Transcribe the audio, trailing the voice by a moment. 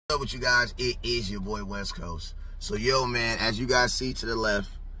What's up with you guys? It is your boy West Coast. So yo man, as you guys see to the left,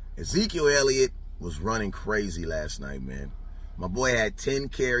 Ezekiel Elliott was running crazy last night, man. My boy had 10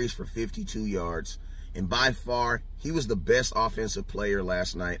 carries for 52 yards, and by far he was the best offensive player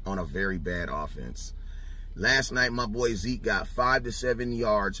last night on a very bad offense. Last night my boy Zeke got 5 to 7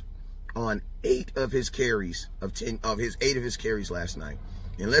 yards on 8 of his carries of 8 of his carries last night.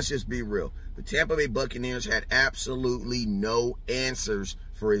 And let's just be real. The Tampa Bay Buccaneers had absolutely no answers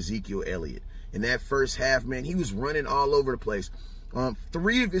for Ezekiel Elliott. In that first half, man, he was running all over the place.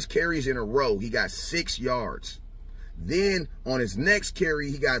 3 of his carries in a row, he got 6 yards. Then on his next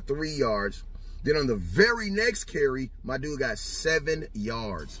carry, he got 3 yards. Then on the very next carry, my dude got 7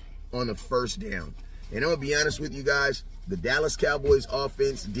 yards on the first down. And I'm going to be honest with you guys, the Dallas Cowboys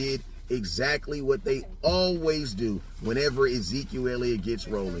offense did exactly what they always do whenever Ezekiel Elliott gets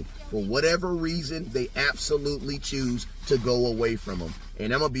rolling. For whatever reason, they absolutely choose to go away from him.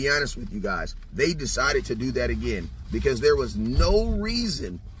 And I'm going to be honest with you guys, they decided to do that again because there was no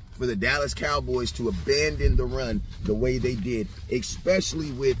reason for the Dallas Cowboys to abandon the run the way they did,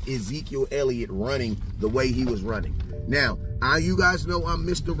 especially with Ezekiel Elliott running the way he was running. Now, you guys know I'm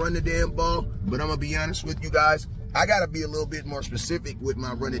Mr. Run the Damn Ball, but I'm going to be honest with you guys, I got to be a little bit more specific with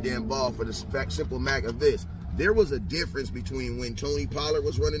my run the damn ball for the simple matter of this. There was a difference between when Tony Pollard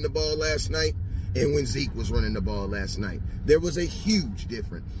was running the ball last night and when Zeke was running the ball last night. There was a huge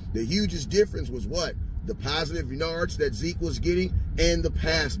difference. The hugest difference was what? The positive yards that Zeke was getting and the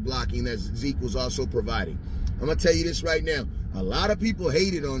pass blocking that Zeke was also providing. I'm going to tell you this right now. A lot of people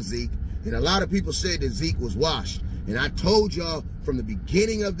hated on Zeke, and a lot of people said that Zeke was washed. And I told y'all from the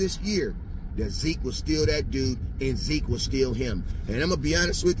beginning of this year that Zeke was still that dude and Zeke was still him. And I'm going to be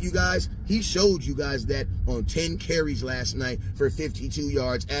honest with you guys, he showed you guys that on 10 carries last night for 52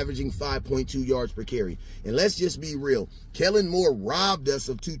 yards, averaging 5.2 yards per carry. And let's just be real. Kellen Moore robbed us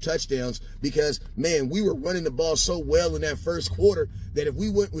of 2 touchdowns because, man, we were running the ball so well in that first quarter that if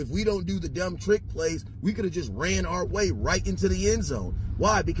we don't do the dumb trick plays, we could have just ran our way right into the end zone.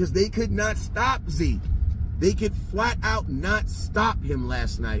 Why? Because they could not stop Zeke. They could flat out not stop him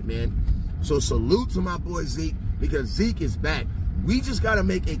last night, man. So salute to my boy Zeke, because Zeke is back. We just got to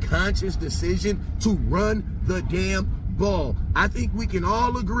make a conscious decision to run the damn ball. I think we can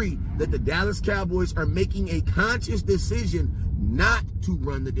all agree that the Dallas Cowboys are making a conscious decision not to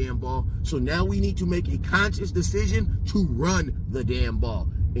run the damn ball. So now we need to make a conscious decision to run the damn ball.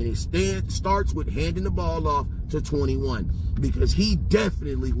 And it starts with handing the ball off to 21, because he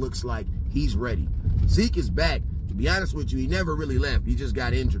definitely looks like he's ready. Zeke is back. To be honest with you, he never really left. He just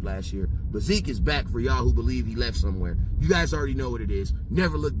got injured last year. But Zeke is back for y'all who believe he left somewhere. You guys already know what it is.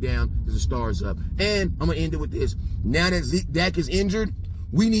 Never look down because the stars up. And I'm going to end it with this. Now that Dak is injured,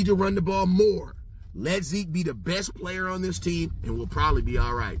 we need to run the ball more. Let Zeke be the best player on this team, and we'll probably be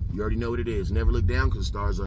all right. You already know what it is. Never look down because the stars up.